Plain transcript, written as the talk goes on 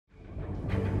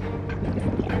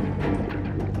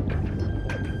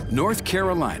North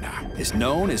Carolina is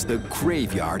known as the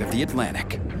graveyard of the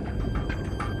Atlantic.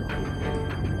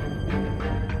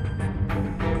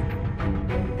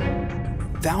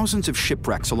 Thousands of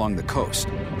shipwrecks along the coast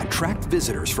attract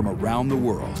visitors from around the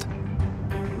world.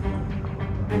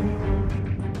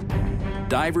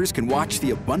 Divers can watch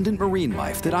the abundant marine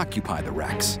life that occupy the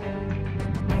wrecks.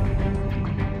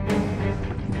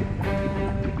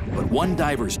 But one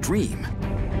diver's dream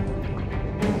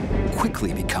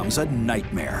quickly becomes a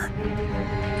nightmare.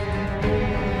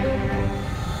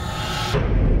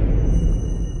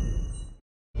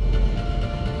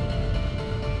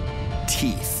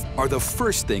 Teeth are the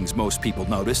first things most people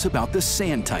notice about the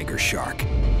sand tiger shark.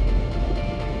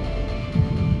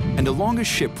 And along a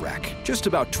shipwreck, just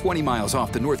about 20 miles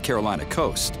off the North Carolina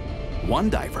coast, one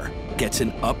diver gets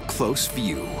an up-close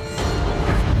view.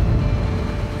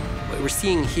 What we're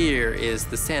seeing here is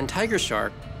the sand tiger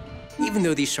shark. Even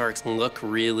though these sharks look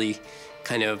really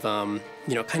kind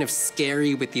of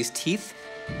scary with these teeth,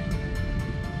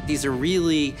 these are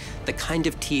really the kind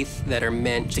of teeth that are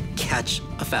meant to catch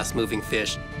a fast-moving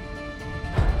fish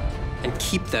and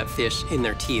keep that fish in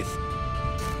their teeth.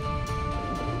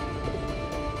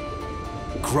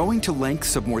 Growing to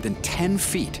lengths of more than 10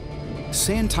 feet,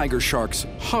 sand tiger sharks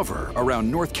hover around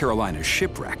North Carolina's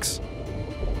shipwrecks.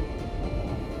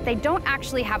 They don't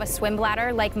actually have a swim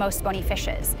bladder like most bony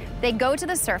fishes. They go to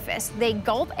the surface, they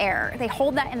gulp air, they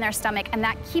hold that in their stomach, and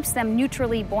that keeps them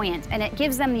neutrally buoyant, and it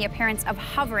gives them the appearance of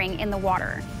hovering in the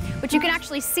water, which you can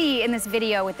actually see in this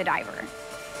video with the diver.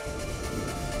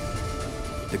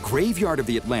 The graveyard of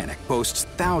the Atlantic boasts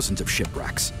thousands of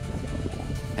shipwrecks,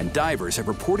 and divers have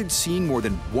reported seeing more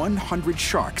than 100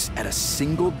 sharks at a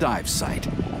single dive site.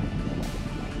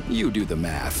 You do the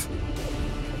math.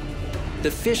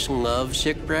 The fish love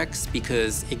shipwrecks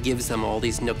because it gives them all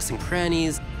these nooks and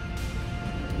crannies.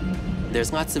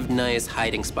 There's lots of nice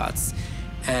hiding spots,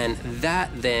 and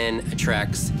that then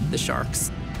attracts the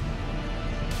sharks.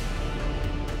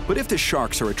 But if the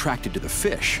sharks are attracted to the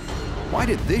fish, why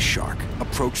did this shark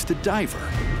approach the diver?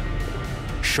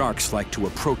 Sharks like to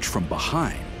approach from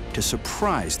behind to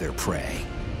surprise their prey.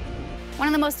 One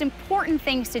of the most important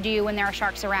things to do when there are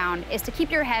sharks around is to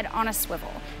keep your head on a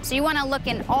swivel. So you want to look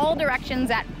in all directions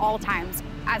at all times,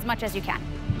 as much as you can.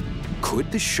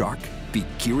 Could the shark be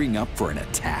gearing up for an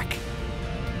attack?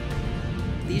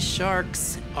 These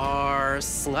sharks are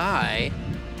sly.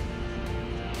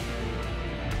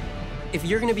 If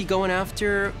you're going to be going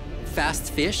after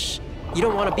fast fish, you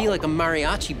don't want to be like a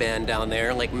mariachi band down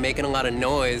there, like making a lot of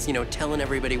noise, telling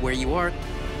everybody where you are.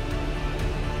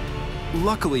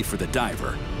 Luckily for the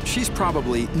diver, she's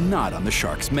probably not on the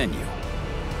shark's menu.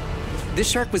 This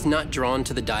shark was not drawn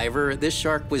to the diver. This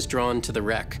shark was drawn to the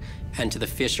wreck and to the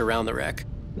fish around the wreck.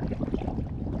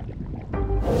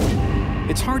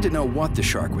 It's hard to know what the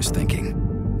shark was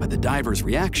thinking, but the diver's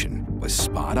reaction was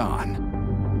spot on.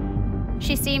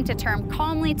 She seemed to turn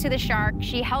calmly to the shark.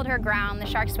 She held her ground. The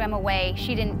shark swam away.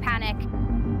 She didn't panic.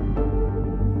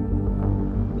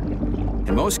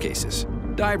 In most cases,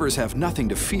 divers have nothing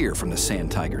to fear from the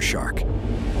sand tiger shark.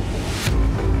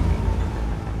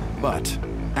 But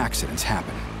accidents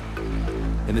happen.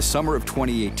 In the summer of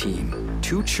 2018,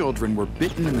 2 children were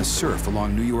bitten in the surf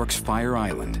along New York's Fire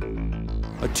Island.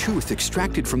 A tooth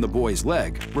extracted from the boy's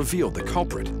leg revealed the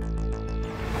culprit.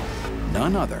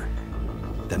 None other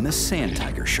than the sand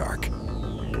tiger shark.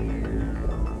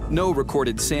 No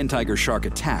recorded sand tiger shark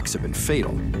attacks have been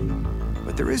fatal,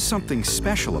 but there is something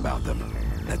special about them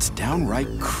that's downright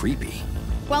creepy.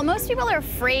 While most people are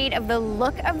afraid of the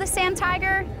look of the sand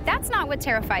tiger, that's not what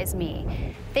terrifies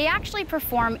me. They actually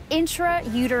perform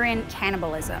intrauterine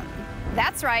cannibalism.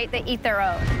 That's right, they eat their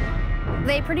own.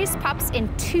 They produce pups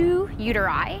in 2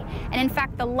 uteri, and in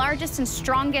fact, the largest and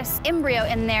strongest embryo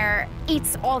in there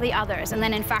eats all the others, and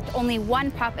then in fact, only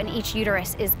 1 pup in each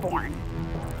uterus is born.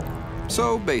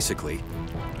 So basically,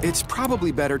 it's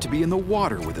probably better to be in the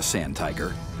water with a sand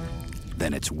tiger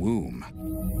than its womb.